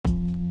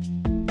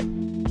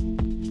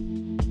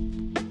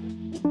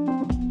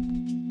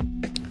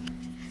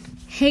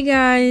Hey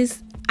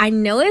guys, I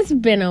know it's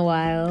been a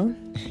while,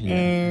 Yeah.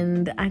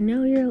 and I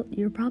know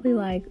you're probably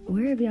like,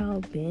 where have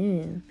y'all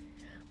been?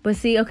 But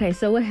see, okay,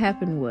 so what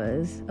happened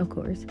was, of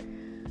course,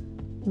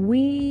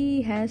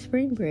 we had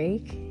spring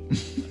break,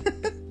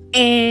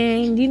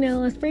 and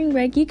on spring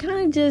break, you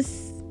kind of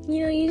just,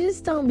 you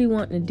just don't be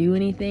wanting to do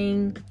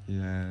anything.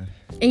 Yeah.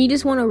 And you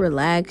just want to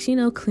relax,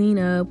 clean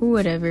up or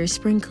whatever,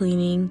 spring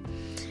cleaning.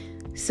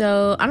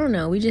 So, I don't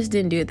know, we just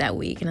didn't do it that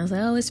week. And I was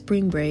like, oh, it's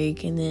spring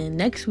break. And then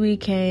next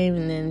week came,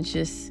 and then it's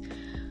just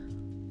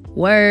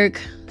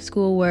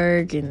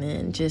schoolwork, and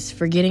then just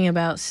forgetting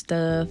about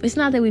stuff. It's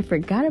not that we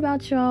forgot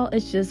about y'all.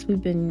 It's just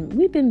we've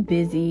been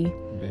busy.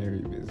 Very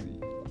busy.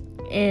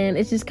 And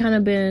it's just kind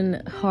of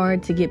been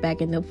hard to get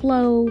back in the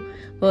flow.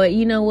 But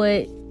you know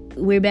what?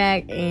 We're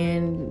back,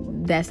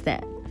 and that's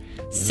that.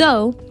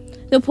 So,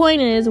 the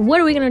point is, what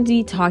are we going to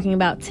be talking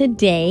about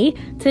today?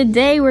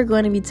 Today, we're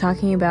going to be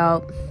talking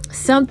about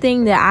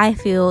something that I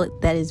feel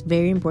that is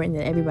very important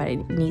that everybody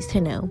needs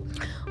to know,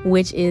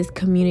 which is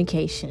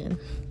communication.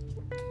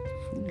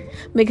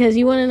 Because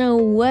you want to know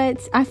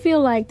what I feel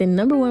like the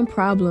number one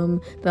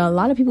problem that a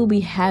lot of people be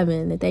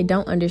having that they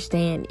don't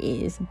understand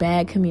is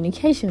bad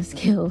communication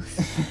skills.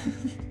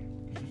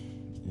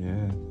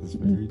 Yeah, that's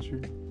very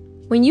true.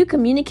 When you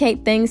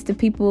communicate things to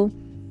people,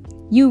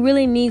 you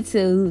really need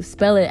to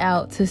spell it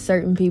out to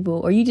certain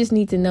people, or you just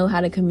need to know how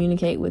to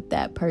communicate with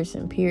that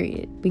person,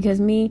 period. Because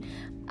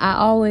I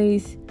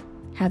always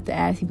have to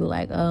ask people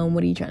like,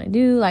 what are you trying to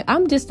do? Like,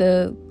 I'm just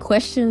a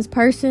questions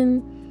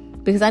person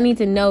because I need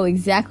to know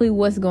exactly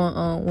what's going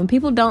on. When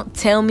people don't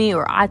tell me,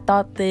 or I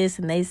thought this,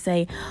 and they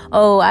say,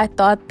 oh, I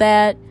thought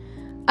that,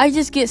 I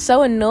just get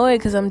so annoyed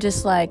because I'm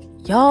just like,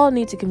 y'all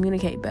need to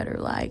communicate better.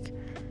 Like,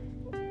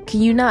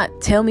 can you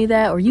not tell me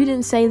that? Or you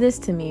didn't say this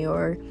to me,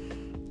 or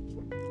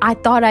I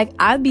thought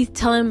I'd be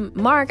telling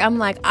Mark, I'm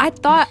like, I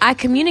thought I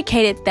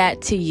communicated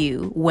that to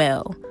you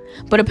well,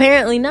 but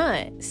apparently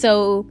not.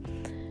 So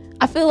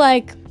I feel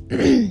like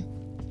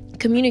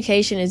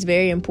communication is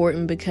very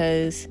important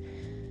because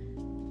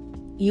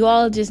you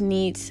all just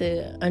need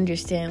to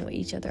understand what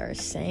each other are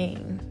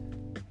saying.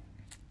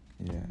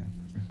 Yeah,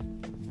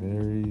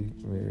 very,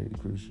 very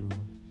crucial,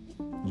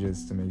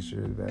 just to make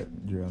sure that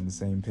you're on the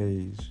same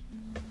page.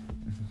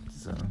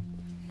 So,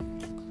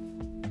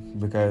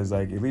 because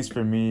like, at least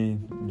for me,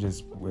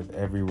 just with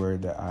every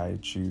word that I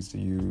choose to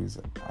use,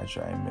 I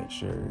try and make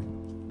sure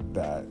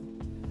that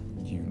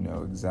you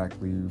know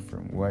exactly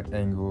from what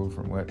angle,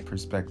 from what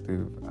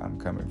perspective I'm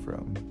coming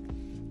from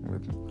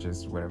with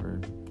just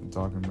whatever I'm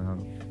talking about.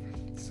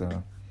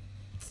 So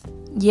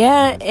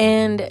yeah,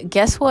 and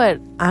guess what?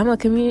 I'm a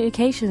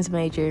communications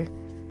major.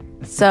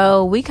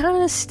 So we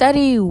kind of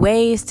study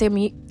ways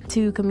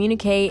to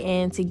communicate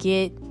and to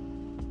get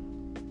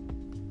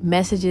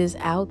messages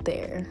out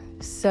there.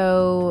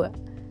 So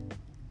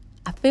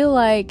I feel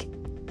like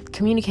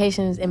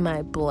communication is in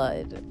my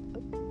blood.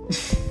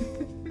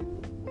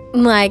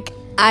 Like,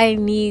 I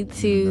need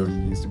to... You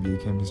used to be a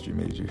chemistry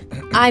major.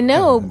 I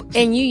know,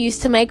 and you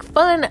used to make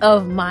fun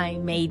of my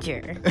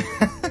major.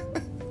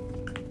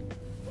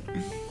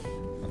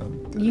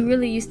 You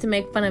really used to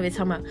make fun of it,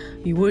 talking about,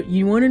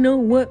 you want to know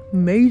what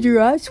major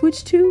I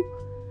switched to?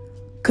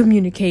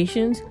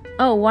 Communications.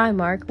 Oh, why,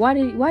 Mark? Why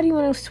do you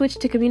want to switch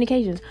to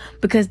communications?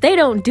 Because they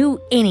don't do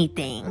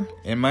anything.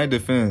 In my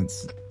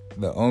defense,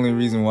 the only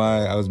reason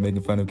why I was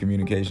making fun of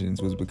communications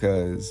was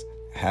because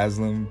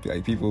Haslam,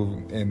 like,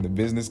 people in the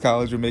business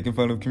college were making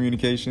fun of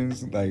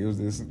communications. Like, it was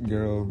this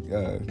girl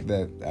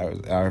that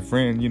our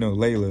friend,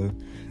 Layla.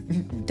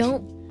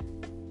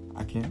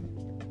 I can't.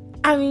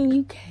 I mean,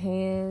 you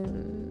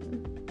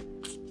can.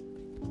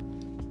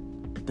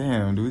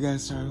 Damn, do we gotta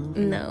start over?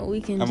 No, we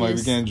can like,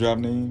 we can't drop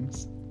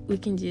names? We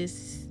can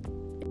just...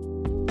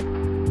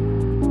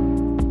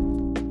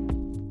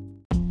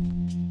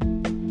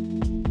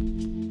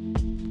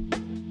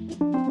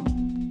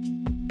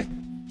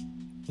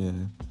 Yeah.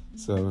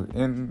 So,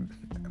 in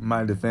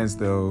my defense,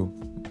 though,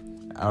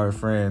 our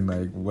friend,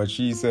 like, what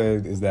she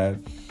said is that,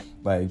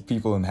 like,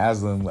 people in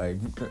Haslam, like,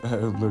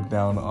 look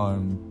down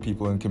on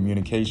people in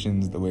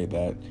communications the way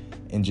that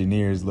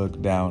engineers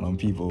look down on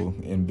people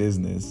in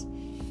business.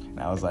 And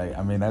I was like,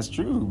 I mean, that's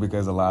true,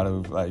 because a lot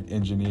of, like,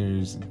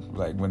 engineers,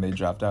 like, when they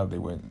dropped out, they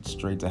went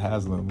straight to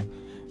Haslam.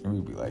 And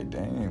we'd be like,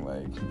 dang,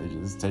 like, they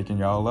just taking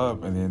y'all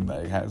up. And then,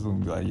 like, Haslam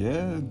would be like,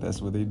 yeah,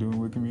 that's what they doing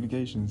with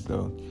communications.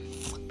 So,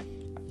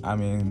 I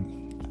mean,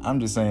 I'm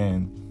just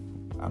saying,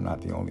 I'm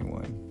not the only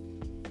one.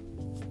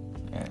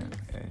 And,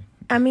 hey.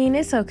 I mean,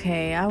 it's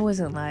okay. I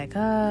wasn't like,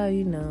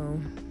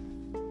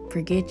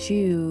 forget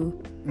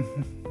you.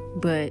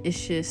 But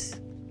it's just,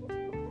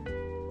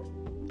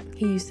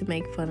 he used to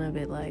make fun of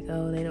it, like,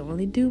 oh, they don't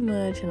really do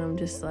much. And I'm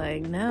just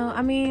like, no,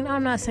 I mean,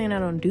 I'm not saying I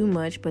don't do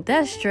much, but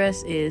that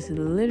stress is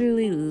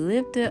literally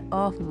lifted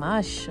off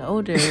my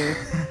shoulder.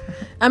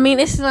 I mean,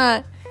 it's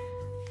not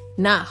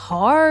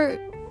hard,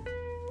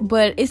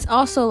 but it's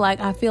also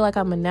like, I feel like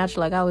I'm a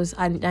natural. Like,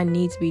 I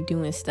need to be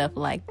doing stuff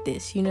like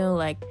this,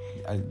 like,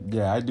 I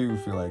do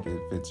feel like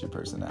it fits your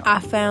personality. I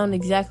found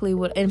exactly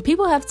what, and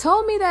people have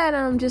told me that,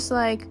 and I'm just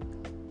like,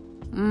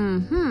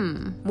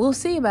 we'll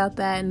see about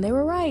that. And they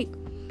were right.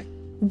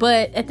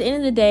 But at the end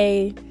of the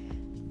day,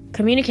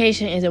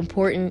 communication is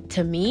important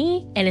to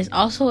me, and it's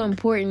also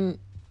important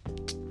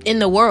in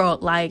the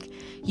world. Like,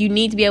 you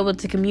need to be able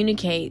to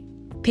communicate.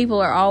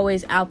 People are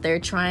always out there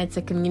trying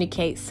to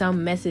communicate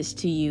some message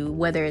to you,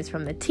 whether it's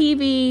from the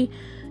TV,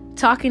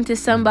 talking to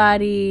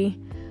somebody,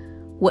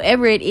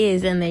 whatever it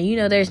is. And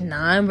then, there's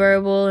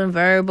nonverbal and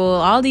verbal,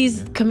 all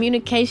these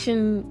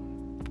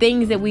communication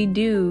things that we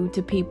do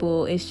to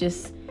people.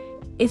 It's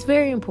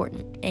very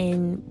important.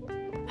 And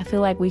I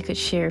feel like we could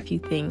share a few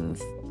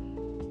things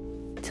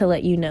to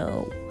let you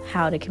know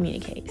how to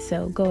communicate.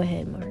 So go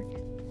ahead, Mark.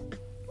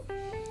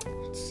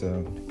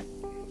 So,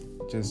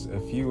 just a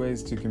few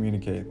ways to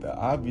communicate. The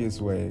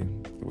obvious way,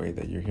 the way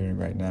that you're hearing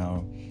right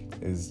now,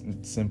 is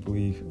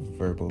simply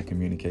verbal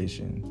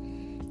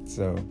communication.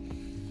 So,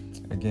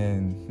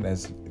 again,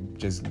 that's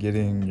just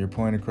getting your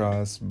point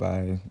across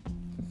by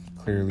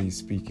clearly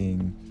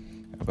speaking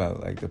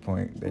about like the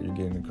point that you're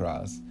getting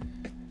across.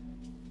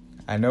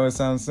 I know it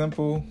sounds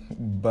simple,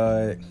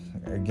 but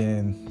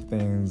again,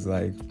 things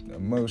like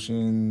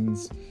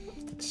emotions,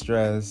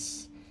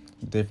 stress,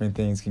 different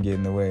things can get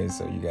in the way.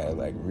 So you gotta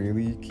like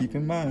really keep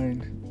in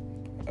mind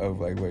of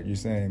like what you're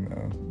saying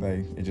though.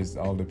 Like, it just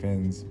all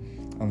depends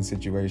on the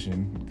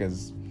situation,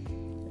 because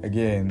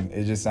again,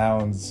 it just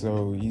sounds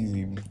so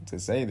easy to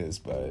say this,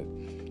 but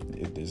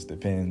it just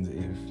depends.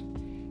 If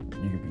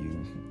you could be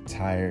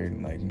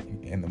tired like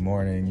in the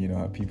morning,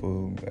 how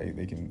people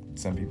like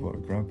some people are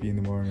grumpy in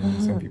the morning,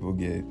 some people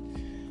get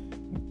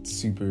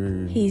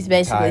super He's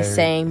basically tired.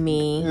 Saying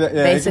me. Yeah,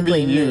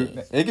 basically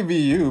it can be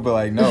you, but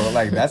like, no,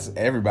 like that's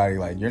everybody.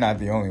 Like, you're not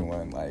the only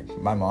one. Like,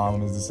 my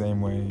mom is the same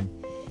way.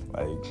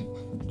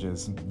 Like,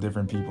 just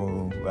different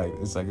people. Like,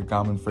 it's like a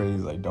common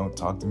phrase, like, don't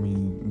talk to me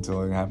until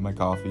I have my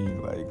coffee.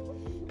 Like,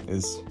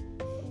 it's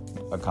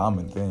a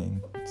common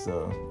thing.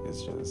 So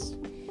it's just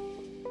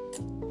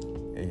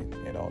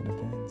it all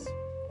depends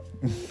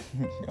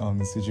on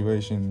the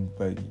situation.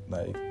 But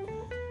like,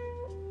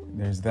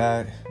 there's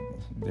that.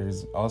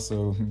 There's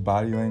also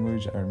body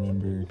language. I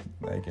remember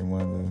like in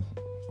one of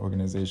the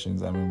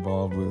organizations I'm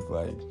involved with,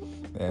 like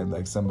they had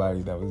like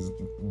somebody that was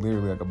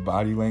literally like a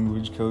body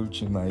language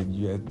coach, and like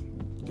you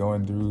had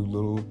going through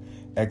little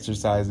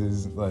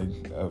exercises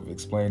like of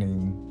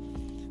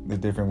explaining the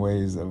different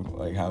ways of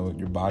like how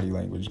your body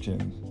language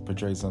can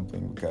portray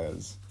something,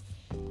 because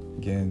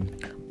again.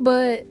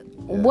 But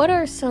what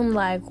are some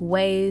like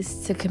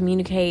ways to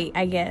communicate,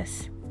 I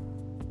guess,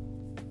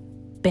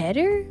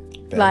 better?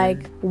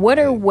 Like, what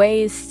are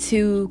ways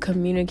to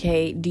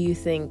communicate do you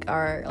think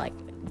are like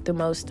the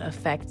most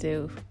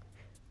effective?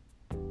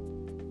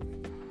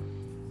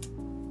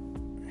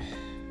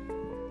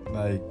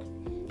 Like,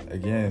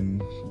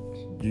 again,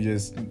 you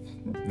just,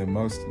 the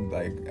most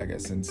like, I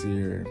guess,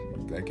 sincere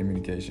like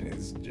communication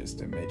is just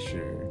to make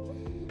sure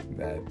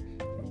that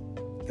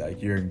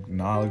like you're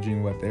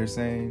acknowledging what they're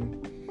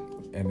saying,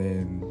 and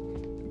then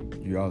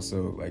you're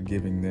also like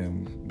giving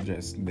them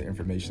just the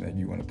information that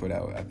you want to put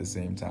out at the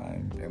same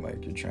time, and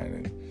like you're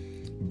trying to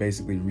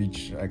basically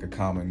reach like a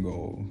common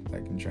goal,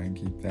 like, and try and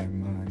keep that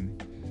in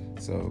mind.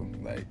 So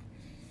like,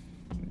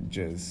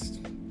 just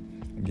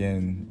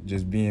again,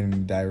 just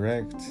being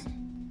direct,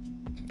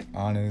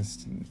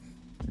 honest,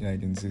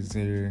 like, and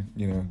sincere,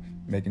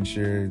 making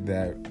sure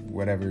that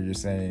whatever you're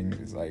saying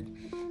is like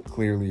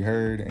clearly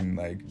heard, and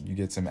like you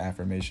get some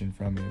affirmation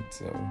from it.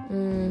 So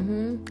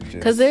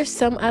because there's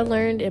some, I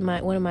learned in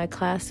one of my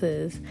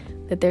classes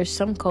that there's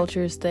some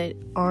cultures that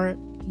aren't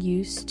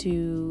used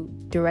to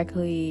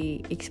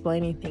directly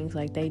explaining things.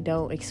 Like, they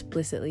don't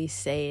explicitly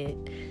say it.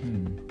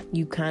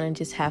 You kind of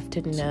just have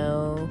to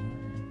know,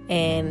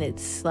 and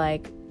it's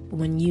like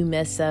when you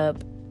mess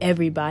up,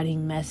 everybody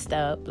messed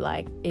up.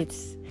 Like,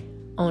 it's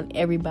on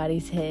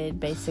everybody's head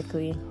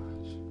basically,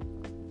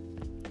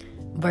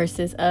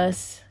 versus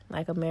us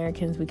like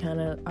Americans, we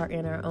kind of are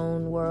in our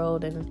own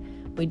world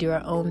and we do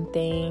our own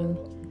thing.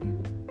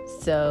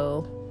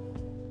 So,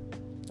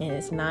 and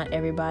it's not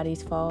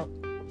everybody's fault.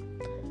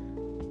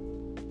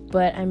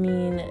 But I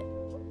mean,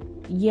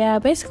 yeah,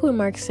 basically what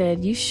Mark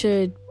said, you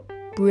should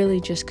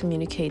really just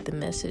communicate the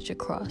message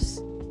across.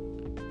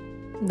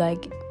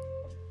 Like,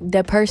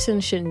 the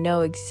person should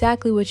know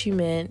exactly what you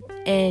meant,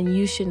 and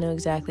you should know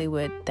exactly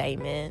what they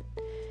meant.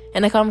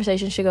 And the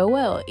conversation should go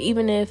well,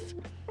 even if,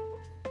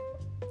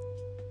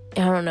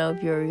 I don't know,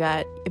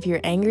 if you're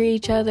angry at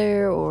each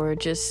other or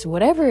just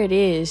whatever it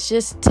is,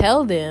 just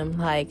tell them.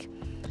 Like,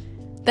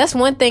 that's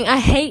one thing I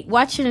hate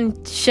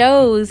watching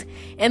shows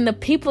and the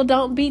people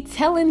don't be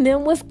telling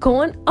them what's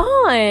going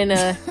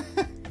on.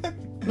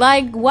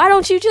 Like, why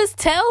don't you just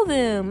tell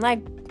them?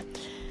 Like,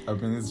 I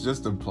mean, it's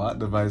just a plot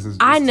device. It's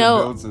just I know,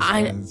 to build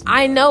suspense,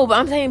 I know, but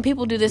I'm saying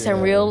people do this in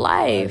real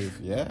life.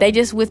 Yeah. They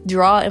just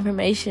withdraw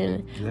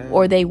information,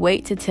 or they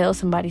wait to tell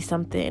somebody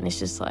something, and it's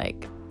just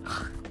like,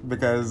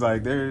 because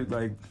like they're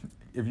like,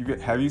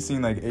 have you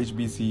seen like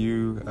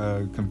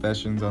HBCU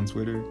confessions on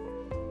Twitter?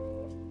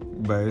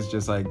 but it's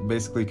just like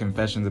basically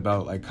confessions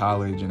about like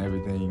college and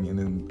everything, and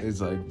then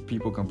it's like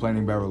people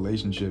complaining about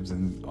relationships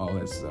and all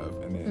that stuff.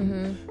 And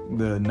then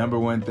the number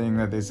one thing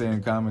that they say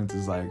in comments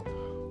is like,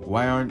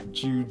 why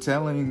aren't you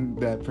telling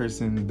that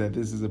person that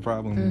this is a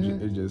problem?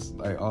 It just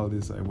like all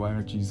this, like, why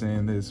aren't you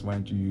saying this? Why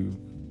aren't you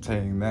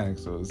saying that?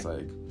 So it's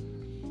like,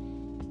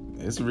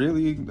 it's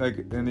really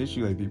like an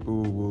issue. Like,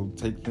 people will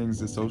take things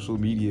to social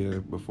media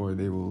before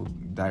they will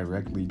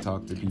directly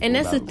talk to people. And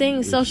that's the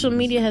thing, issues. Social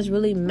media has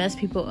really messed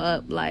people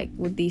up, like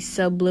with these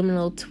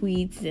subliminal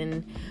tweets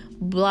and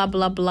blah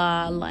blah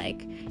blah.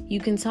 Like, you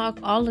can talk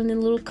all in the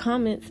little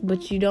comments,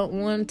 but you don't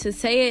want to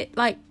say it.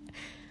 Like,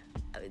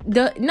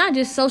 not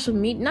just social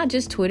media, not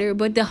just Twitter,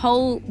 but the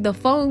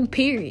phone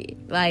period.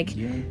 Like,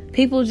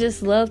 people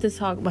just love to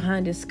talk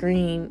behind a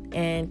screen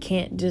and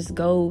can't just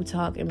go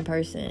talk in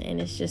person. And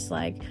it's just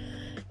like,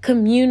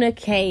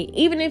 communicate.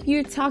 Even if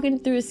you're talking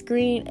through a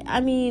screen,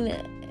 I mean,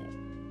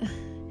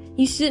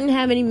 you shouldn't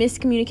have any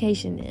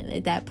miscommunication then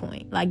at that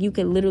point. Like, you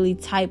could literally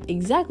type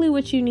exactly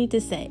what you need to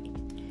say.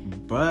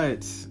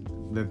 But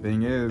the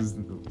thing is,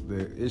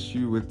 the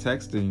issue with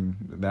texting,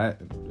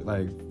 that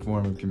like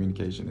form of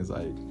communication, is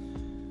like,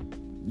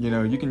 you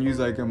know, you can use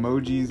like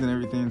emojis and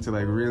everything to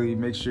like really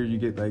make sure you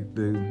get like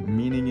the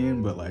meaning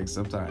in, but like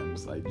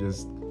sometimes like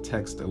just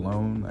text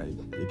alone,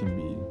 like it can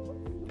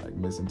be like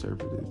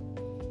misinterpreted,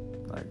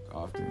 like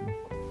often.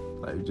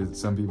 Like, just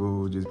some people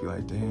will just be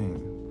like, dang,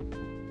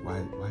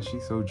 why is she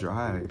so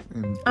dry?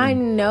 And I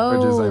know.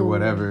 Or just like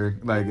whatever,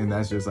 like, and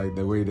that's just like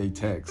the way they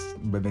text.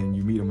 But then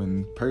you meet them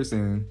in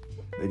person,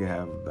 they can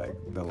have like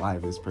the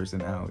livest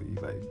personality.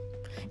 Like,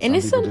 and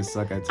some people just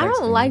suck at texting. I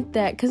don't like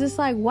that, because it's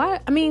like, why?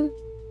 I mean,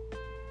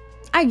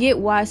 I get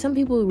why some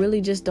people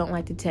really just don't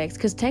like to text,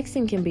 because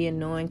texting can be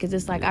annoying, because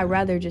it's like, I'd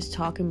rather just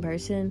talk in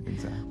person.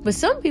 Exactly. But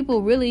some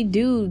people really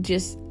do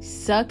just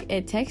suck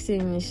at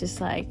texting, and it's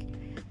just like,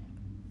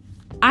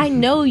 I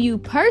know you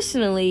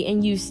personally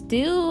and you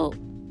still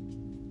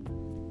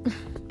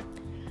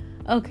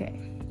okay.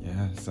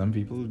 Yeah, some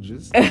people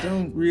just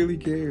don't really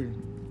care,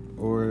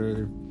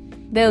 or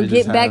they'll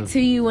get back to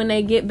you when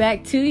they get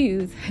back to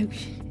you.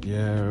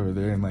 Yeah, or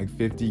they're in like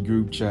 50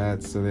 group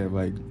chats, so they have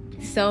like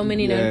so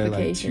many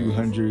notifications,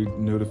 like 200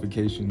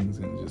 notifications,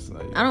 and just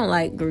like, I don't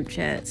like group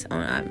chats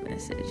on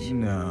iMessage.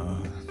 No,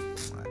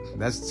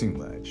 that's too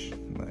much.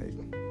 Like,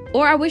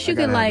 or I wish you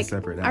could, like,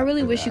 I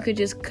really wish you could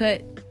just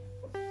cut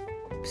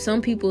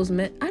some people's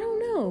I don't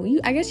know.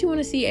 I guess you want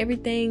to see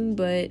everything,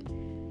 but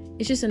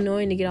it's just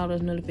annoying to get all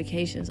those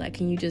notifications. Like,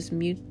 can you just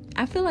mute?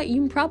 I feel like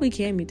you probably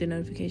can mute the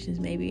notifications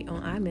maybe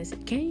on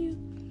iMessage. Can you?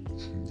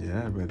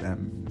 Yeah, but that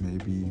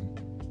may be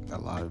a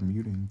lot of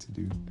muting to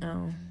do.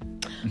 Oh.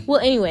 Well,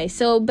 anyway,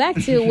 so back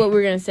to what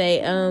we're going to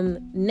say.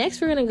 Next,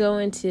 we're going to go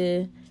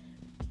into,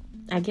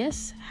 I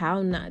guess,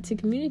 how not to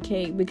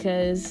communicate.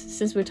 Because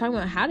since we're talking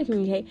about how to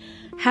communicate,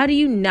 how do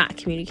you not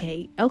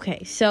communicate?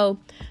 Okay, so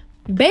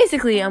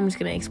basically, I'm just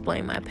going to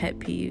explain my pet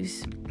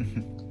peeves.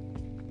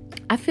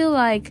 I feel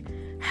like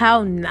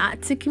how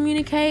not to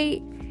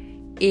communicate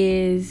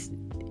is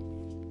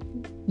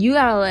you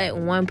got to let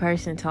one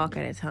person talk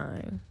at a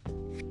time.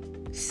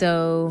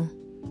 So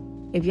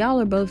if y'all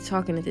are both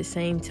talking at the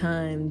same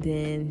time,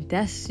 then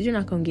you're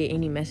not going to get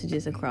any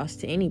messages across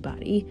to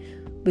anybody,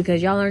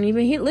 because y'all aren't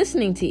even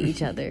listening to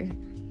each other.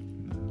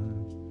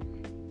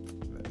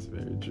 That's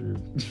very true.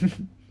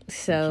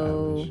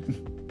 So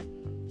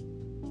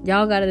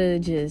y'all gotta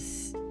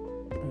just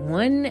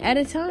one at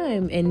a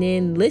time, and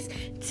then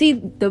listen. See,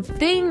 the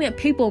thing that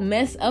people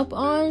mess up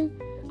on,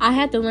 I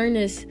had to learn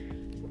this.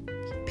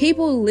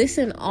 People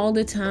listen all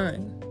the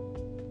time,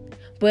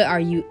 but are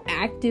you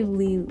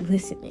actively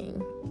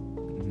listening?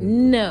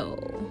 No.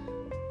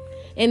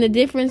 And the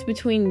difference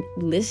between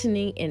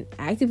listening and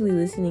actively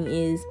listening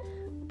is,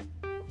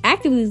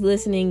 actively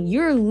listening,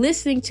 you're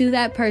listening to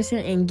that person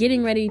and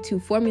getting ready to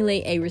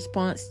formulate a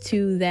response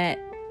to that,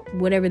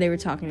 whatever they were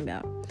talking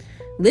about.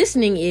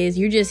 Listening is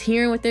you're just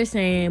hearing what they're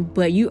saying,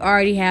 but you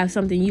already have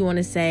something you want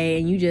to say,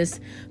 and you just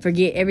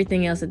forget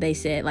everything else that they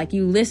said. Like,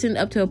 you listened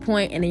up to a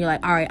point, and then you're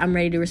like, all right, I'm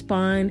ready to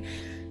respond.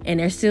 And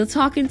they're still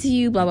talking to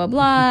you, blah, blah,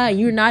 blah. And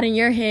you're not in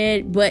your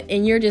head,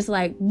 and you're just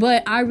like,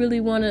 but I really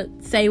want to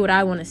say what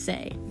I want to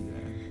say.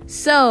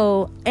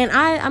 So, and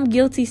I'm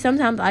guilty.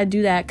 Sometimes I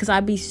do that because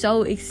I'd be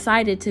so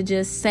excited to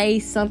just say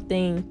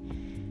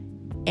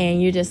something,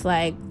 and you're just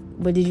like,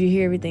 but did you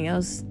hear everything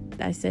else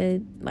I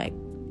said? Like,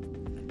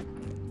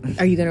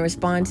 are you going to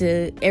respond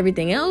to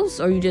everything else,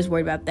 or are you just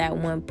worried about that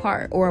one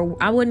part? Or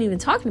I wasn't even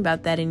talking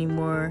about that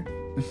anymore,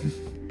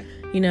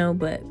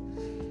 but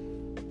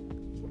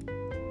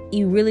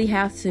you really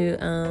have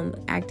to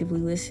actively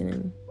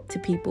listen to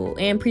people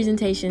and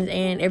presentations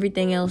and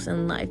everything else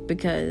in life,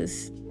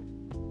 because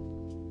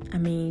I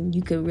mean,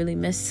 you could really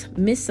miss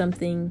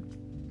something,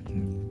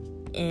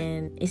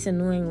 and it's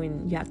annoying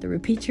when you have to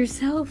repeat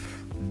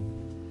yourself.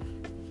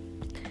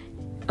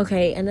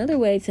 Okay, another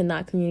way to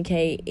not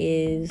communicate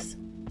is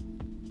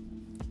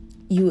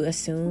you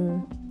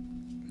assume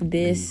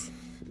this.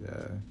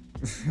 Yeah.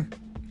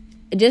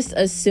 just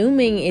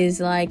assuming is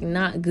like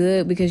not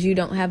good because you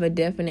don't have a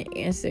definite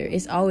answer.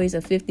 It's always a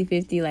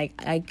 50-50.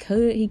 Like,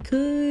 he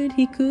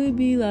could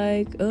be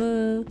like,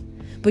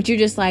 but you're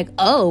just like,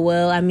 oh,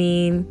 well, I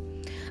mean,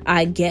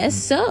 I guess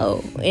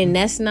so. And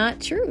that's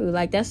not true.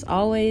 Like, that's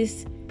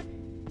always,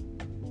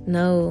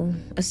 no,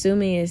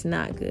 assuming is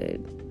not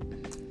good.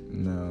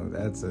 No,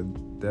 that's a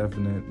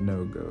definite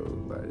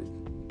no-go. Like,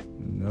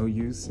 no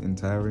use in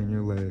tiring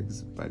your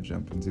legs by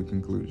jumping to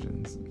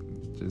conclusions.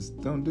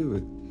 Just don't do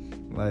it.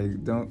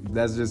 Like,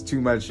 that's just too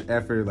much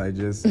effort. Like,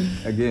 just,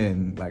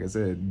 again, like I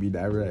said, be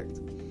direct.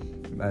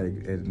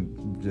 Like,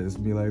 and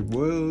just be like,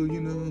 well,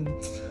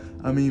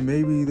 I mean,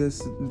 maybe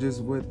that's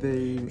just what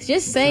they...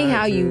 Just say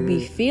how you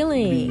be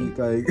feeling.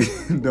 Like,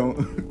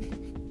 don't...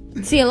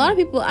 See, a lot of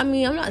people, I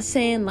mean, I'm not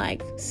saying,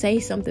 like, say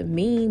something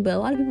mean, but a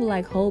lot of people,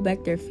 like, hold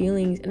back their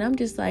feelings. And I'm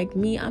just like,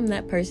 I'm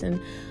that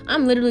person.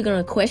 I'm literally going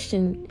to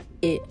question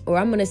it, or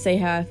I'm going to say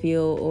how I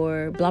feel,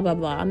 or blah, blah,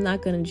 blah. I'm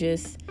not going to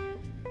just,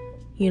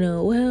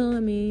 well, I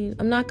mean,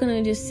 I'm not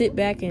going to just sit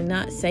back and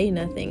not say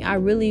nothing. I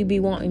really be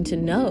wanting to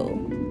know.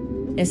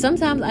 And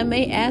sometimes I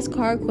may ask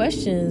hard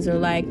questions, or,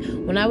 like,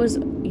 when I was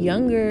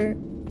younger,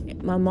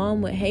 my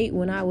mom would hate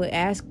when I would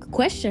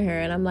question her,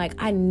 and I'm like,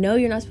 I know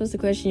you're not supposed to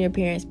question your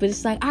parents, but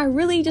it's like, I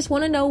really just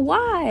want to know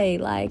why.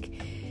 Like,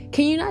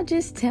 can you not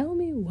just tell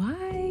me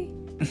why?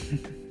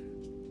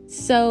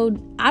 So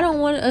I don't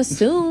want to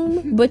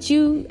assume, but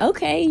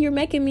you're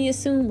making me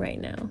assume right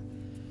now.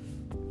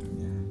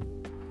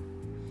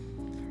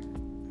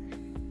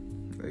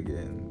 Yeah.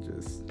 Again,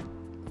 just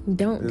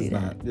don't do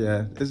that.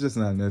 Yeah, it's just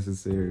not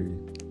necessary.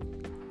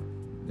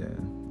 Yeah,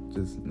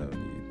 just no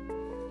need.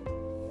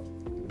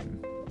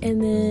 And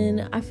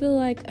then I feel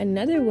like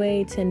another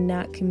way to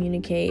not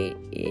communicate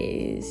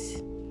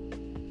is,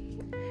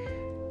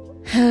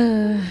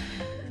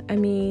 I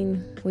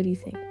mean, what do you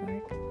think,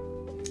 Mark?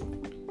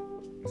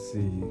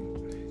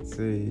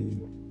 See,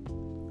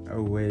 a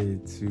way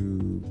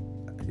to,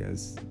 I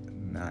guess,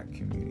 not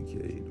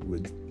communicate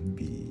would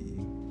be,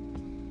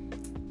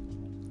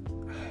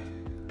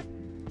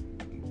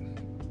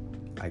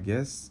 I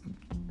guess,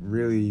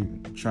 really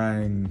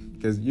trying,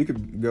 because you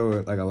could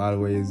go like a lot of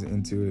ways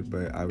into it,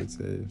 but I would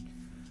say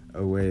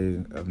a way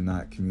of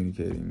not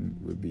communicating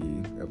would be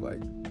of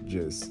like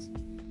just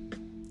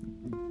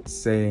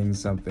saying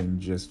something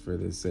just for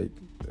the sake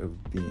of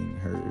being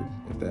heard,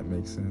 if that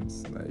makes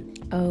sense. Like,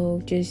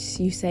 just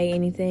you say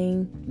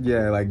anything?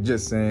 Yeah, like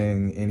just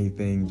saying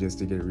anything just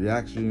to get a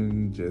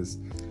reaction.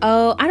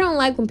 I don't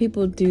like when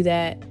people do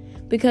that,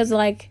 because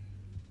like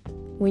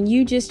when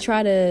you just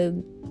try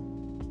to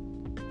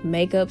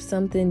make up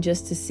something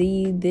just to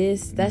see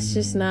this, that's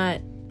just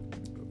not.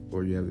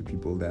 Or you have the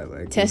people that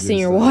like testing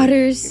your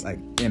waters, like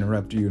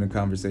interrupt you in a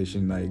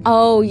conversation, like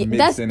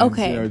that's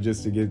okay,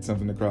 just to get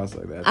something across.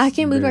 Like that, I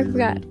can't believe I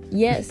forgot.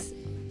 Yes,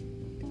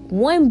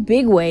 one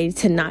big way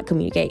to not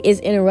communicate is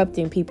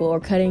interrupting people or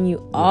cutting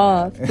you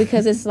off,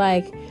 because it's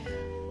like,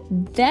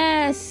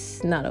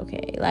 that's not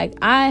okay. Like,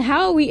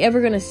 how are we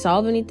ever gonna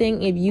solve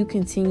anything if you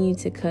continue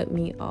to cut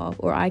me off,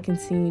 or I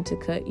continue to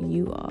cut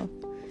you off?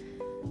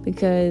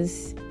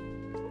 Because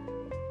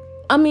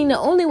I mean, the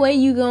only way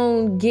you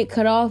gonna get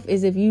cut off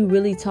is if you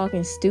really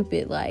talking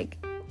stupid.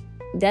 Like,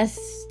 that's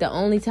the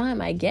only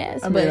time, I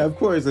guess. I mean, of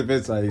course, if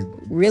it's like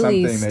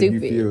really something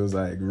stupid, that you feel is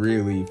like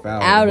really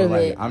foul, out of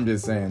like, it. I'm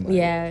just saying, like,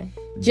 yeah,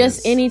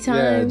 just anytime.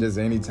 Yeah, just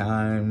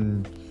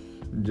anytime.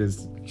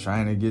 Just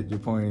trying to get your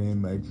point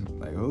in. Like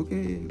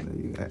okay,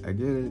 like, I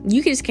get it.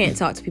 You just can't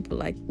talk to people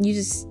like you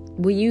just.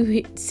 When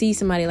you see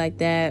somebody like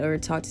that or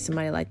talk to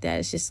somebody like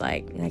that, it's just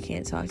like, I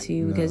can't talk to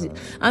you because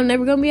I'm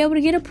never gonna be able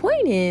to get a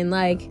point in.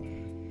 Like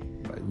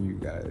you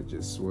gotta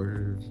just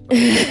swerve,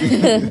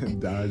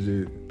 dodge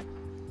it.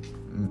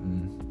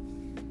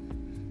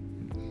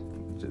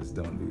 Just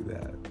don't do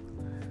that.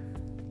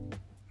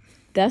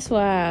 That's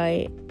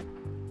why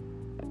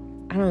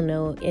I don't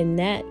know, in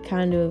that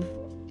kind of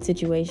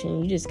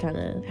situation, you just kind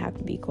of have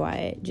to be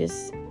quiet.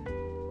 Just,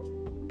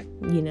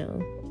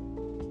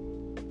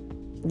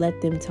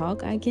 let them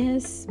talk, I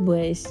guess,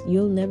 but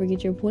you'll never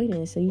get your point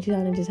in, so you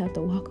kind of just have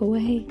to walk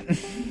away.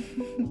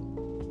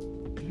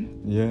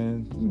 Yeah,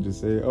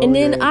 just say, and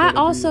then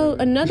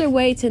another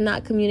way to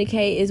not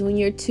communicate is when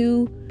you're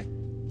too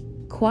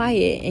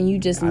quiet and you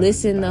just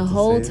listen the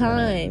whole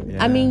time.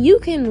 Yeah. I mean, you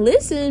can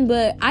listen,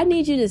 but I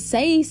need you to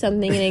say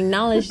something and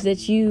acknowledge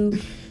that you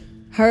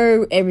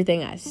heard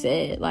everything I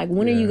said. Like,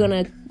 when are you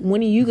gonna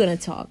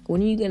talk?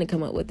 When are you gonna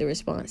come up with the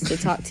response to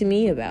talk to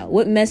me about?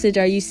 What message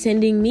are you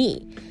sending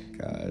me?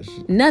 Gosh,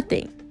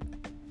 nothing.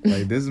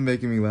 Like, this is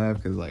making me laugh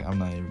because, like, I'm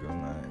not even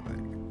gonna lie. Like,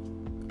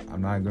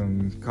 I'm not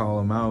gonna call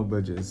them out,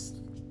 but just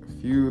a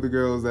few of the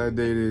girls that I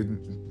dated,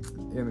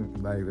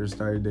 and like they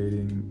started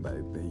dating,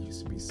 like, they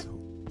used to be so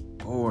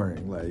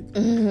boring. Like,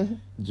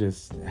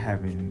 just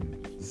having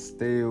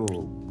stale,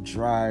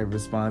 dry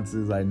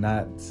responses, like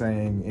not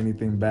saying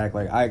anything back.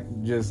 Like, I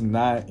just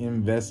not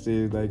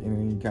invested, like, in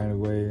any kind of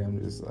way. I'm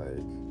just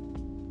like,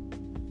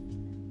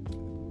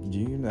 do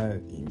you not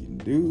even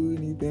do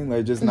anything?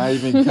 Like, just not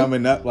even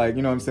coming up, like,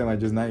 you know what I'm saying? Like,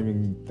 just not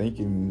even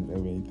thinking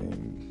of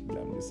anything.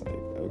 I'm just like,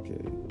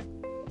 okay,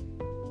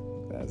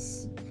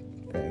 that's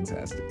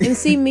fantastic. And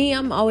see, me,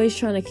 I'm always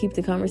trying to keep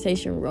the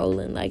conversation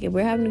rolling. Like, if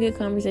we're having a good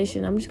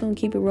conversation, I'm just going to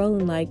keep it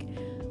rolling. Like,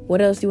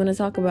 what else do you want to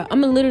talk about?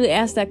 I'm going to literally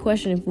ask that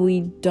question if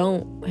we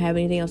don't have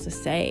anything else to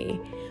say.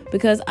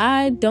 Because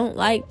I don't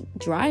like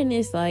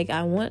dryness. Like,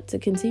 I want to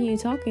continue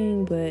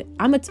talking, but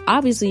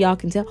obviously y'all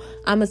can tell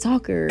I'm a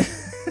talker.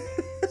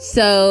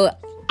 So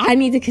I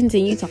need to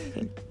continue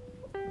talking.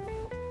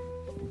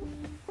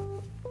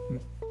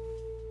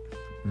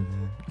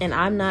 Mm-hmm. And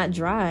I'm not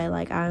dry.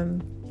 Like,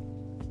 I'm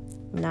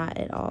not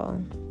at all.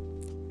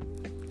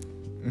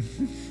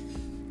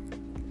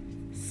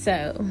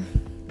 So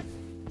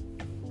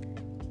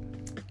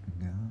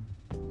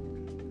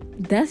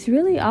that's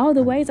really all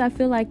the ways I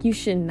feel like you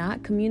should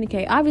not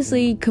communicate.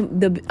 Obviously,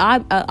 the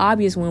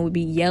obvious one would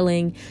be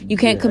yelling. You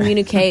can't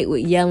communicate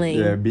with yelling.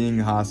 Yeah, being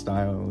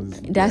hostile.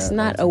 That's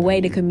not a way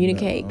to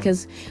communicate.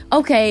 Because,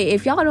 okay,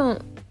 if y'all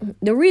don't...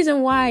 The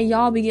reason why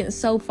y'all be getting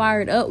so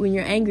fired up when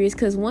you're angry is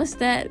because once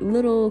that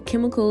little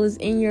chemical is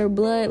in your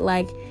blood,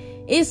 like,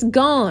 it's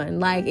gone.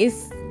 Like,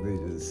 it's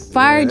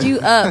fired you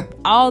up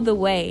all the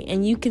way.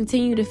 And you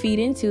continue to feed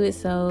into it.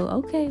 So,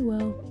 okay,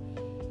 well...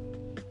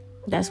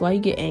 That's why you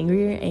get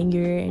angrier and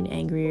angrier and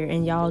angrier,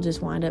 and y'all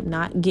just wind up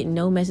not getting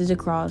no message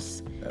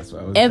across. That's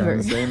what I was trying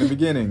to say in the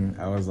beginning.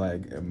 I was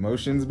like,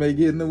 emotions may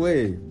get in the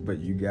way, but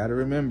you gotta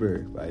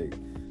remember, like,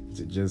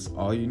 to just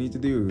all you need to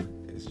do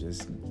is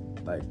just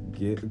like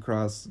get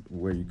across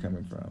where you're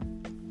coming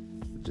from.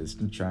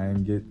 Just try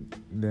and get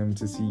them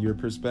to see your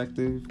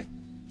perspective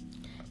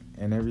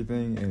and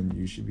everything, and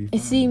you should be fine.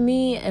 And see,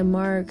 me and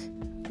Mark,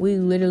 we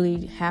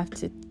literally have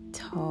to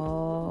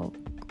talk.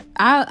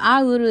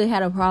 I literally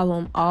had a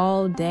problem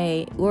all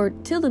day, or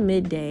till the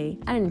midday.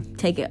 I didn't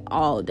take it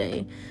all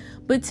day,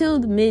 but till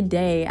the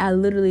midday, I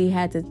literally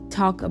had to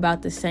talk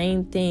about the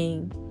same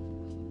thing.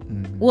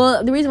 Mm-hmm.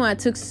 Well, the reason why it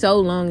took so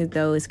long is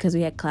because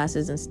we had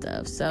classes and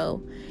stuff.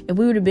 So if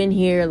we would have been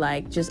here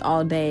like just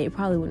all day, it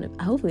probably wouldn't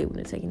have, hopefully it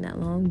wouldn't have taken that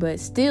long.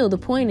 But still, the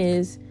point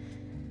is,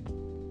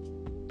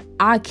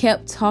 I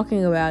kept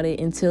talking about it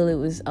until it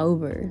was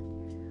over.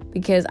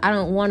 Because I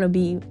don't want to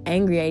be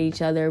angry at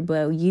each other,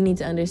 but you need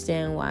to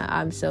understand why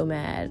I'm so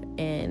mad.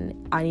 And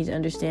I need to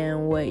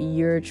understand what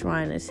you're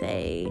trying to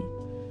say.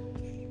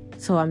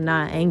 So I'm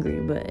not angry,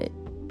 but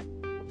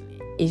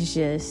it's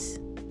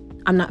just,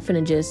 I'm not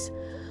finna just,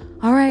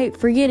 all right,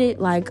 forget it.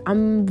 Like,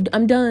 I'm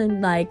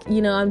done. Like,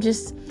 you know, I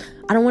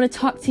don't want to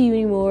talk to you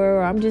anymore.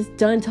 Or I'm just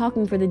done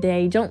talking for the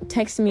day. Don't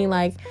text me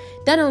like,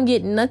 that don't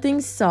get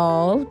nothing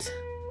solved.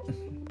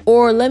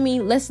 Or let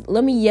me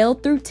yell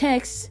through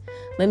text.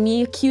 Let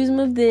me accuse him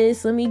of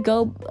this. Let me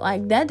go.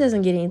 Like, that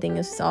doesn't get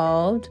anything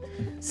solved.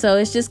 So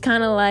it's just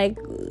kind of like,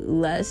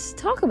 let's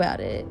talk about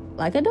it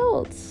like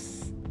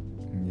adults.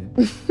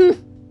 Yeah.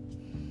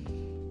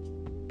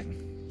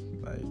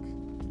 Like,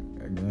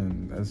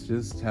 again, that's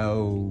just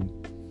how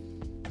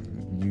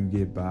you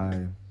get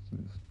by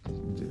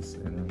just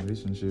in a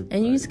relationship.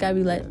 And you just gotta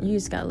you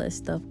just gotta let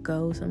stuff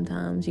go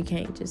sometimes. You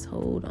can't just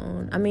hold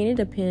on. I mean, it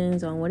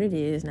depends on what it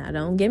is. Now,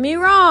 don't get me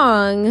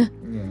wrong.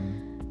 Yeah.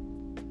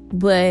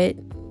 But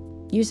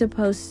you're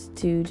supposed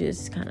to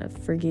just kind of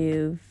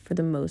forgive for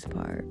the most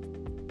part.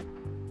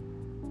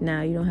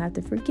 Now, you don't have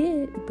to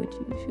forget, but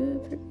you should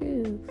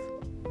forgive.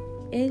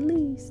 At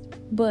least.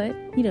 But,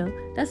 you know,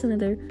 that's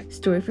another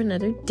story for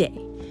another day.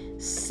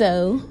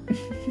 So...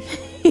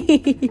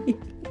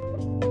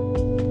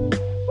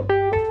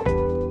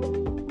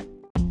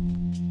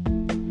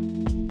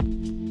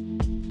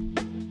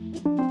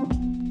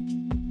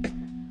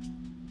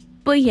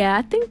 But yeah,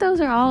 I think those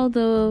are all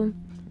the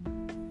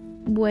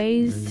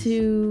ways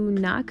to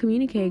not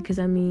communicate. Because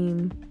I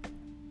mean,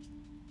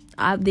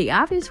 the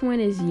obvious one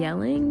is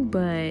yelling,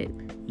 but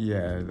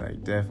yeah,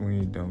 like,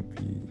 definitely don't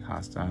be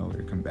hostile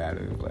or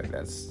combative. Like,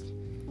 that's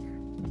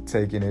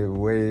taking it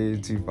way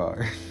too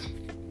far.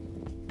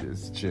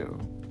 Just chill.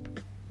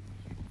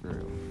 For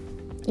real.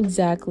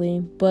 Exactly.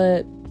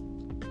 But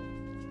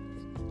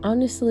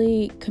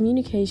honestly,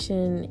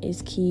 communication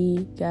is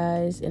key,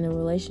 guys, in a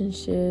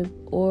relationship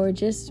or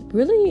just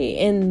really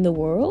in the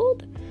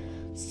world.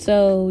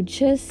 So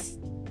just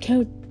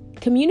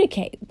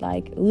communicate.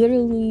 Like,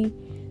 literally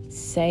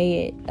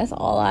say it. That's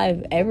all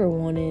I've ever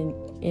wanted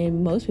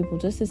in most people,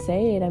 just to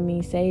say it. I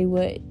mean, say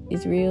what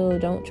is real.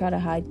 Don't try to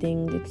hide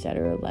things,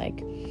 etc.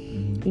 Like,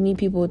 you need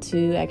people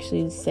to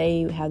actually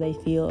say how they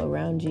feel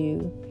around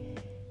you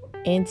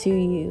and to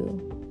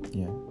you.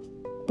 Yeah.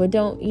 But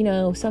don't, you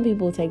know, some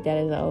people take that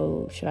as,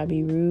 oh, should I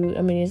be rude?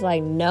 I mean, it's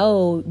like,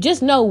 no,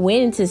 just know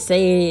when to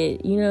say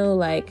it, you know,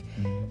 like,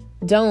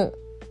 don't.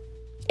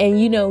 And,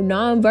 you know,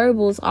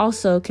 nonverbals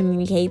also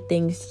communicate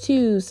things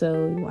too,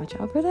 so watch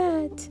out for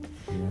that.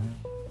 Yeah.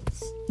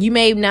 You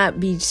may not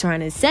be trying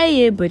to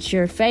say it, but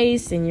your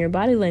face and your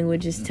body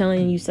language is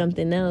telling you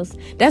something else.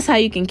 That's how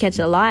you can catch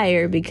a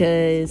liar,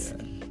 because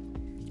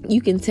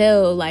you can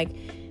tell, like,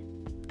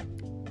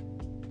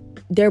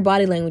 their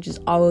body language is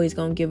always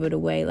going to give it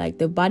away. Like,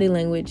 the body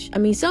language, I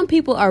mean, some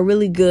people are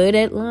really good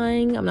at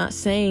lying. I'm not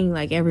saying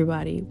like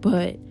everybody,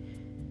 but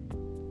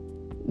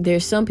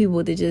there's some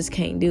people that just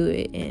can't do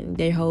it, and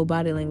their whole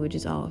body language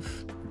is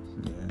off.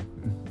 Yeah.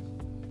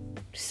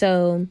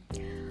 So,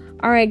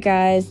 all right,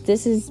 guys,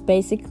 this is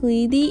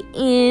basically the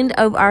end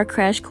of our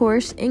crash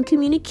course in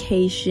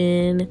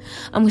communication.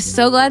 I'm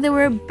so glad that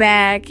we're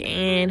back,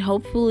 and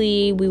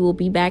hopefully we will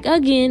be back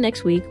again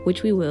next week,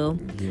 which we will.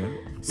 Yeah,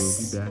 we'll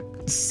be back.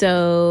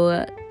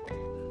 So,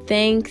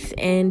 thanks,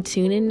 and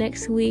tune in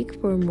next week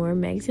for more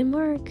Megs and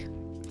Mark.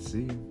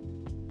 See you.